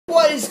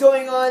What is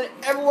going on,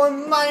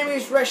 everyone? My name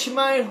is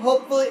Reshimine.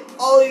 Hopefully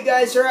all you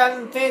guys are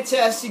having a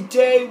fantastic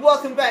day.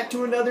 Welcome back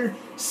to another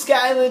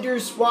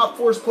Skylanders Swap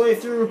Force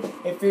playthrough.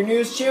 If you're new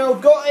to this channel,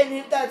 go ahead and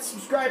hit that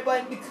subscribe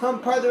button, become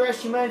part of the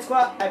Reshimine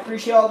squad. I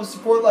appreciate all the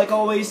support like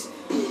always.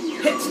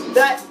 Hit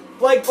that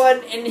like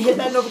button and hit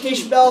that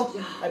notification bell.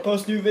 I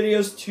post new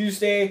videos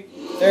Tuesday,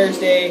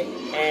 Thursday,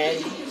 and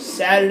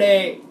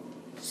Saturday.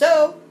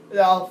 So,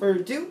 without further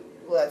ado,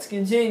 let's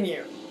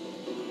continue.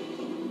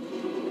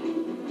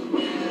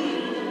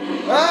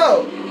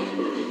 Oh!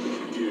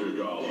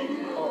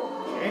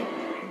 Okay.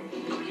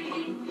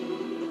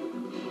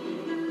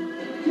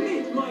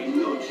 Meet my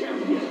new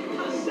champion,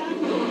 a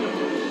Sandorn.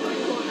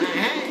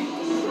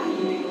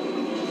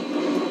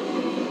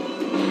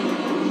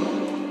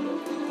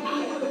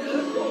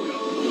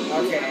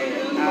 Okay,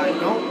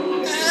 don't.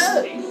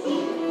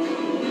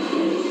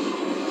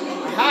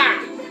 Aha!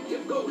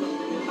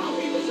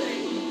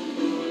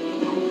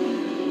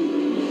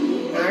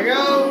 There we go.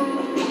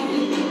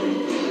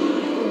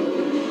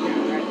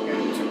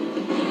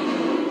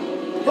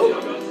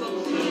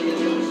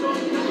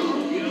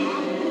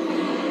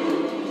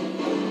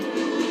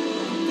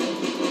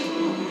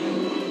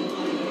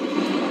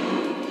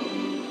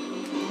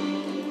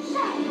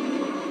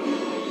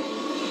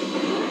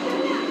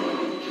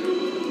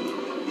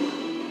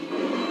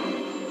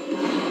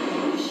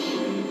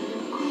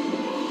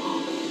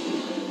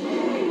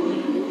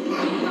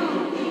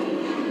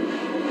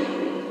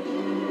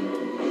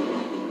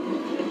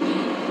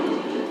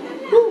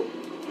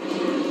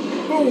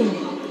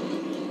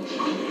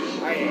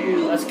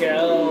 Let's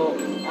go.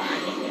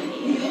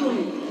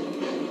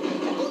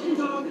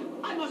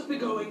 I must be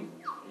going.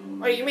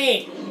 What do you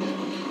mean?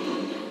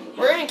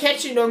 We're gonna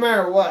catch you no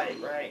matter what,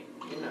 right?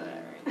 You know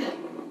that,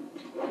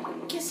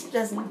 right? Guess he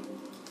doesn't.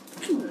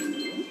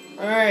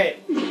 Alright.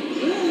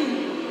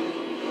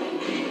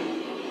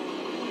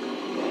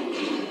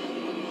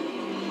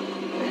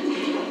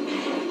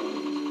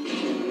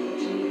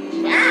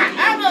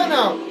 Ah! Oh,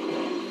 no!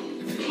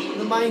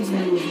 The mind's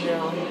moved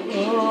now.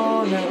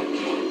 Oh, no.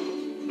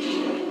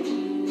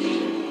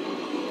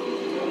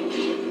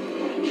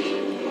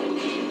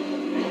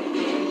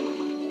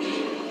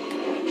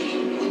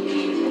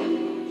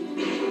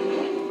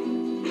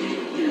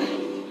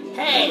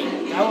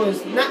 That was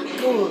not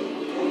good.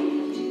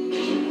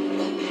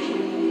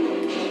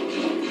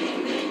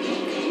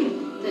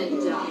 The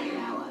dark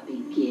hour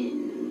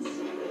begins.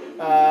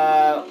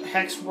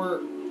 Hex, we're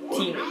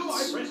teammates. Now I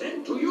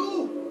present to you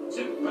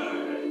the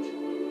bird.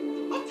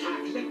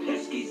 Attack the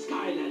pesky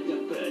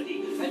Skylander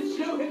birdie and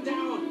slow him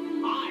down.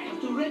 I have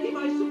to ready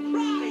my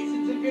surprise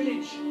in the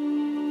village.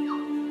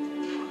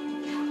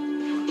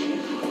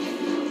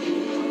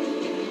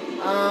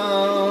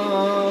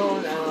 Oh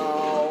no.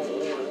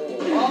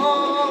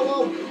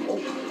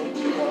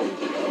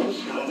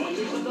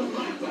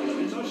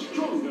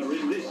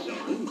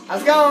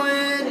 How's it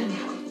going?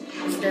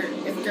 Mister.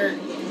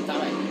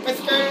 Stop it.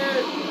 Mister.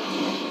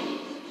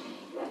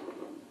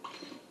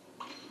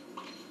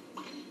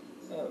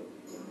 Oh.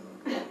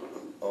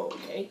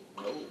 Okay.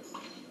 Oh.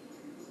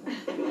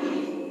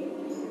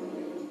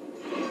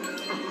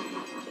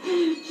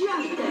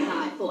 Just as I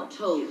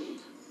foretold.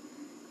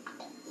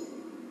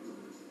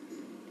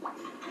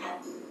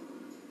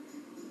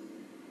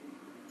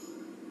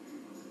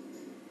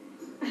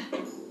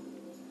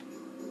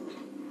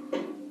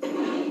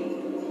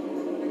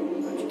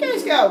 You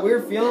guys got a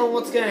weird feeling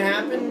what's gonna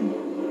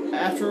happen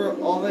after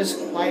all this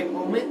quiet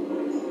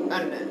moment? I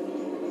don't know.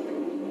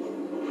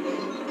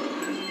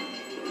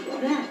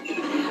 That's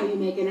how you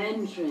make an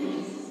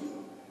entrance.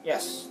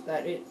 Yes,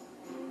 that is.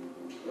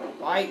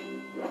 Why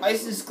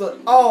is this glitch?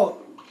 Oh,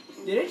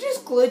 did it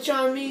just glitch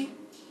on me?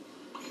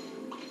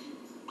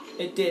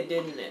 It did,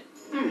 didn't it?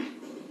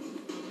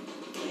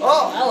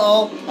 Oh,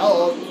 hello.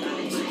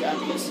 Got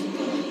these.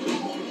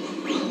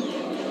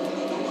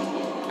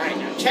 Alright,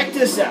 now check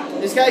this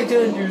out. This guy's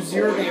gonna do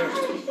 0 damage.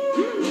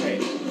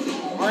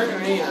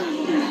 Okay.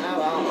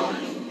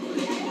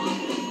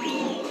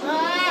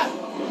 Ah!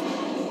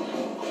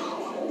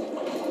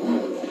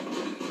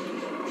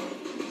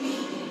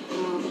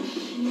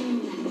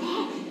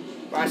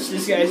 Watch,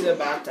 this guy's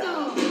about to.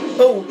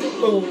 Boom,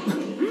 boom.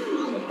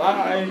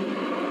 Bye.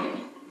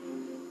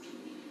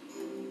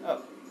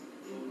 Oh.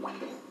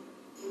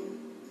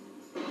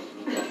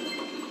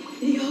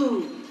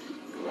 Behold.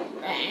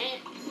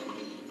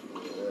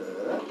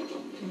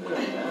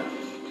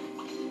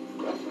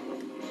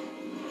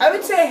 I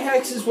would say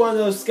Hex is one of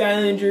those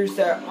Skylanders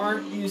that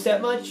aren't used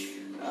that much.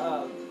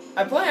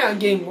 I plan on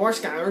getting more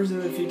Skylanders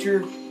in the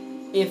future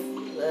if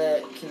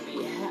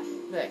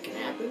that can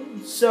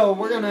happen. So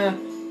we're gonna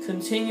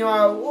continue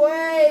our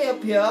way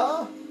up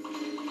here.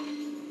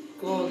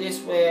 Go this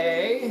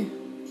way.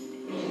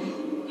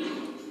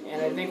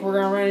 And I think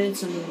we're gonna run into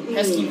some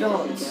pesky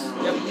villains.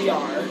 Yep, we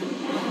are.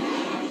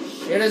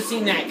 Should have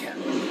seen that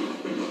coming.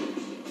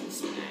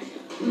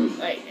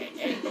 Hey,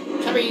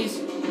 chubbies.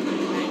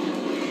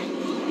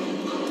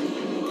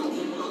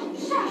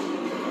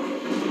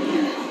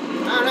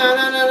 No.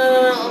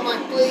 I'm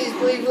like, please.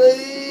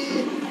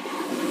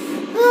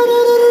 Oh,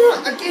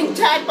 I'm getting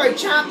attacked by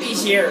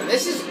chompies here.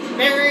 This is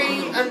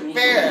very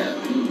unfair.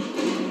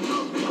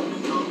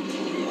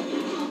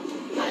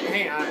 Right,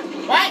 hang on.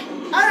 What?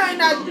 How did I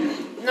not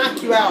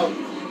knock you out?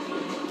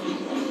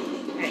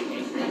 Hey,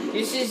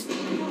 this is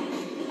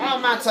all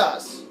my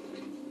sauce.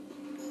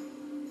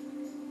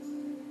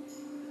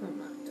 Oh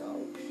my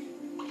gosh.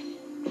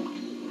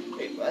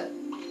 Wait, what?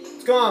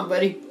 What's going on,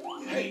 buddy?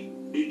 Hey,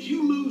 did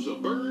you lose a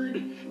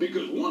bird?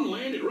 Because one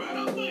landed right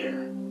up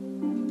there.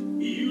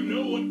 You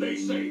know what they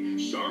say,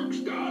 sharks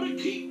gotta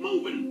keep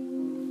moving.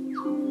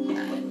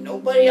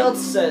 Nobody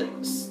else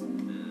says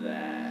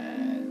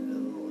that.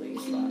 At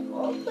least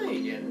well,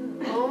 they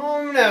didn't.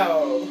 Oh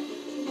no.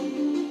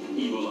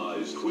 Evil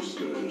Eyes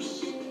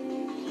Whiskers.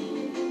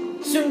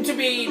 Soon to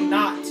be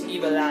not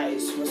Evil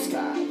Eyes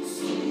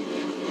Whiskers.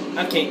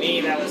 Okay,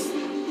 maybe that was.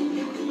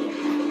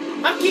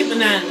 I'm keeping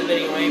that in the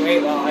video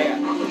anyway. Well, I got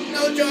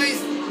no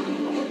choice.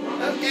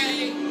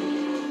 Okay.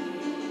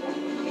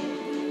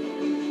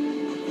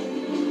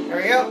 There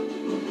we go.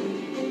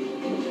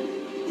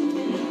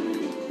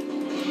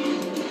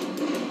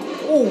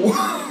 Ooh,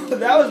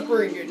 that was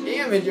pretty good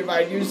damage if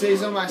I do say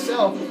so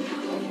myself.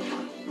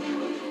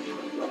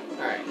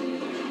 Alright.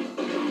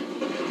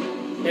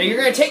 Now you're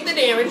gonna take the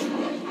damage.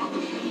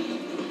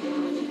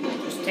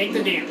 Just take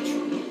the damage.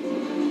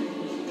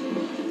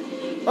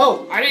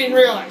 Oh, I didn't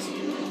realize.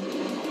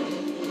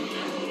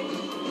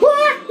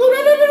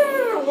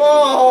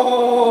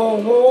 Whoa!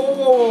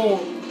 Whoa!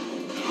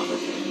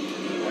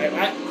 Wait,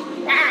 what?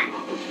 Ah!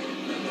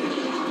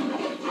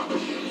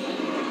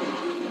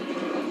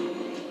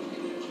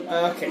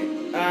 Okay.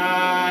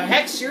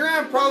 Hex, you're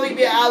gonna probably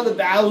be out of the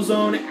battle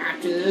zone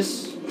after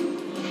this.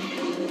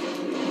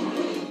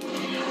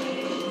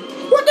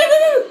 What?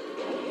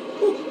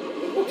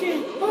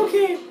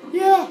 Okay,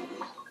 yeah.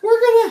 We're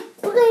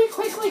gonna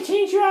quickly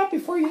change you out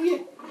before you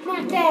get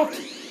knocked out.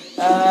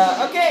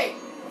 Okay.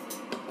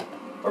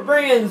 We're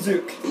bringing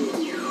Zook.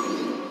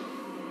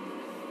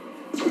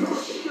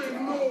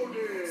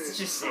 Let's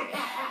just say.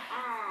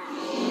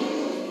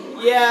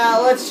 Yeah,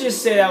 let's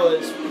just say that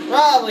was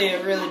probably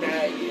a really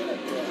bad idea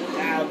to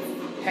have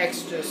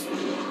Hex just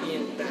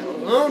in battle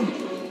zone.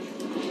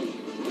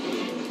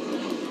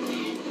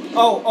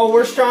 Oh,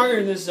 we're stronger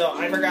in this zone.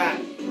 I forgot.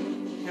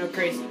 How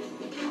crazy.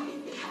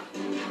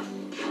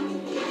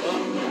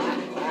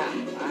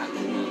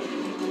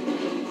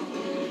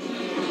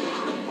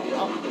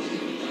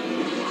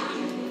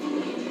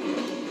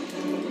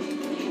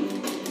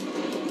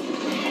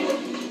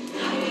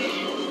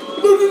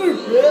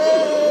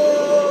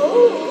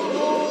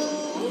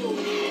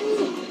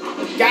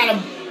 Got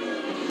him.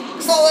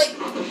 Slowly.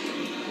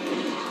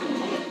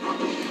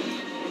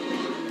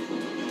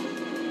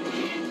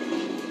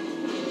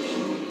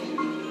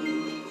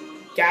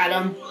 Got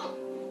him.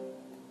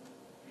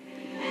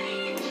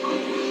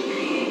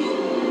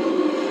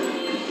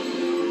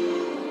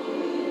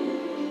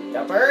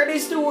 The bird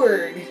is the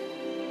word.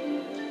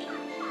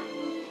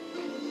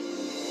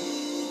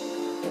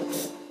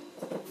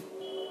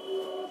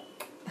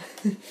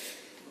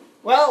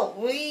 Well,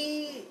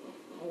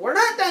 we're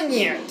not done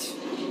yet.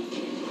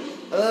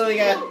 Although we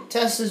got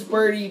Tessa's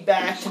birdie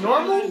back to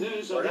normal.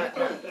 Skylanders of the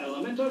earth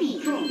element are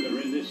stronger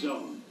in this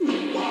zone.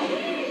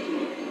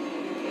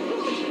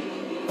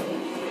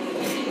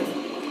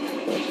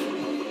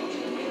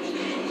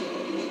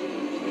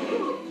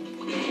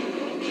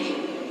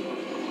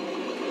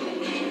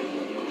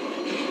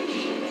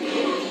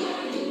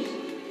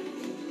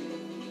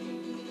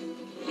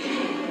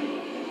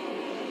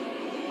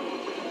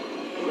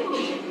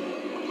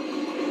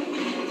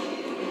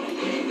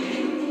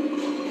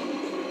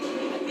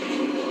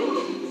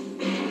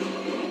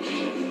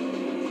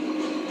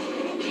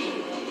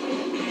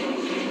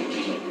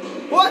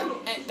 What?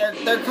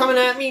 They're coming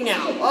at me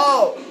now.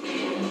 Oh.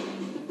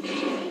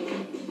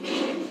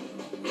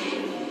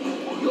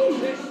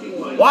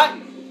 What?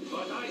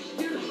 But I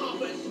still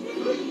have a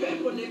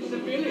secret weapon in the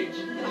village.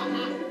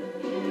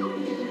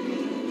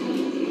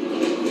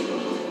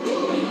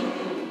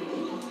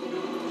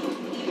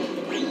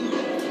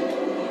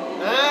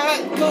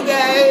 Cool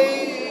guy.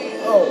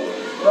 Oh,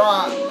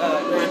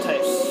 ground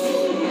types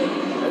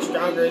are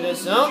stronger in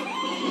this zone.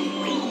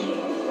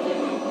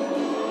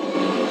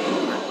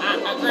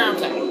 Ground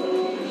type.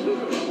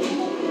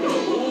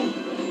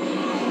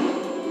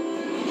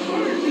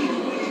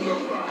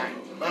 Alright,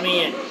 let me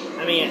in.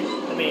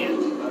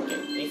 Okay,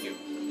 thank you.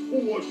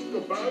 What's the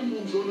bamboo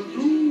gonna do?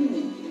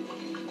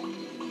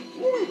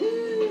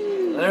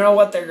 I don't know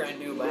what they're gonna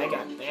do, but I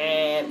got a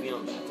bad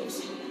feeling about this.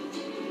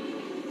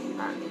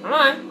 Alright, come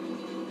on.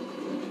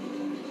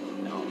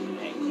 Don't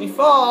make me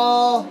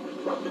fall.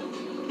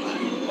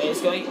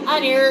 It's going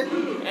on here,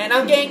 and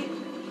I'm getting.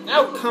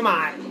 Oh, come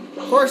on.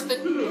 Of course,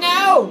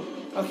 no!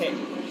 Okay.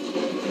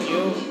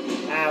 You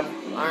have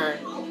learned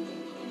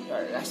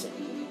your lesson.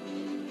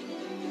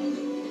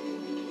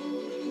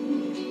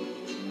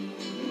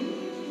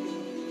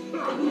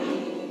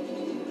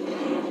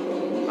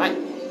 What?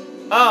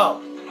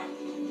 Oh.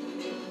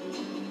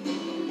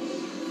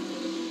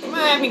 Come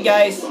at me,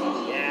 guys.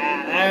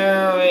 Yeah,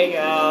 there we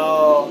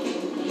go.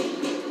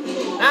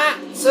 Ah!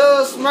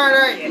 so smart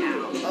are you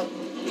now? Oh.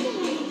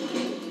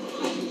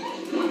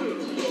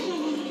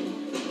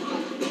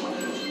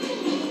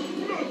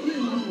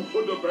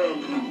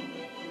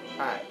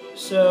 Alright,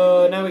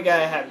 so now we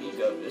gotta have you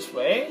go this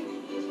way.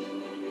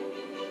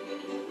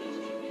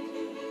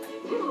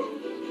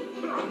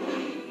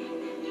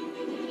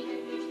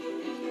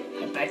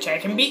 I bet you I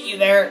can beat you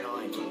there. No,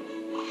 I can't.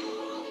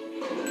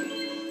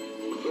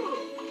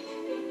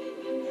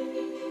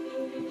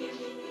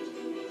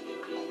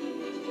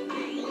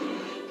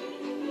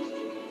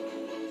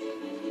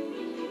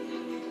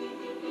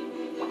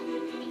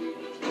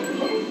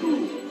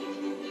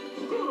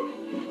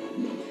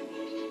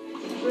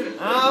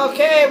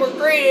 Okay, we're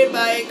greeted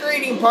by a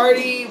greeting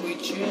party,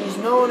 which is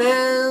known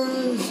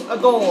as a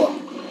goal.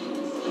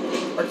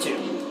 Or two.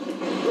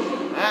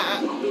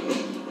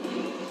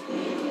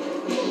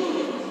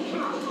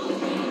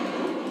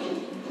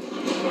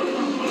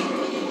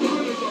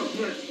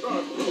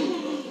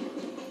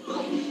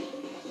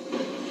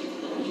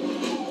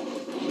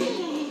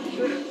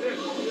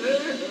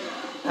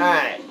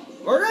 Alright,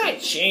 we're gonna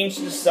change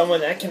to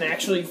someone that can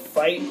actually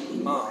fight,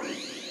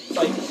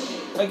 like,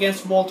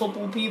 against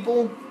multiple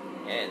people.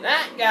 And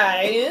that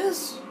guy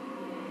is...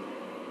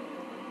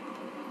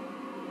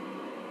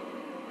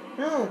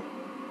 Who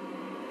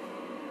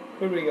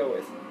do we go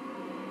with?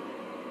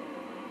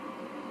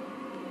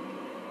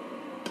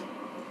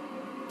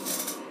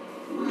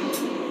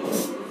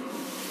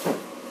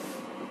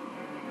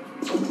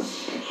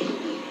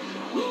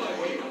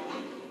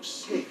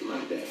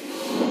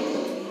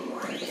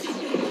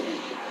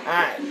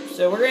 Alright,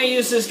 so we're going to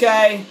use this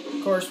guy,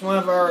 of course, one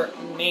of our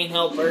main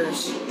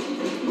helpers.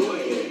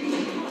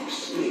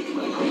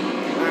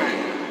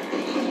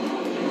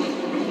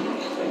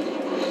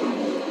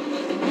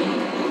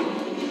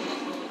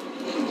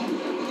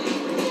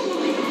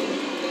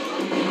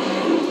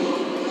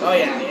 Oh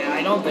yeah,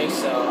 I don't think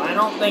so. I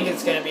don't think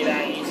it's gonna be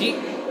that easy.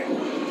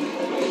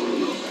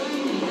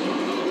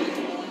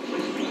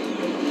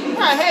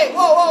 Alright, hey,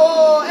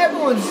 whoa,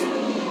 everyone's...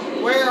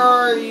 Where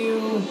are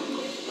you?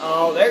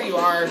 Oh, there you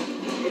are.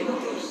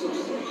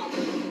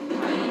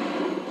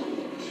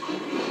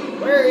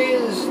 Where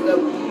is the...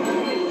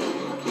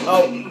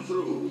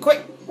 Oh,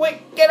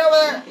 quick, get over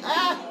there!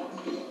 Ah!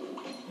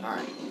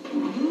 Alright.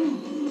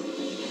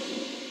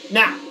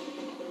 Now,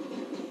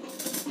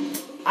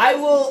 I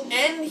will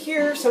end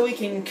here so we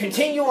can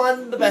continue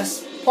on the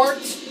best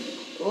parts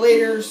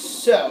later.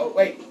 So,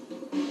 wait.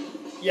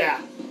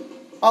 Yeah.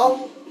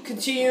 I'll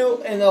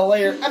continue in the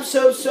later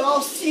episode. So,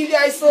 I'll see you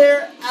guys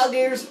later,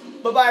 alligators.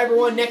 Bye-bye,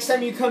 everyone. Next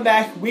time you come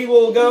back, we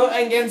will go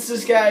against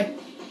this guy.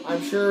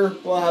 I'm sure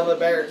we'll have a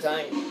better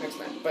time next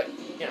time. But,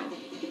 you know.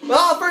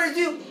 Without further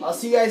ado, I'll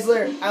see you guys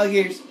later,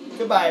 alligators.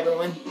 Goodbye,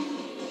 everyone.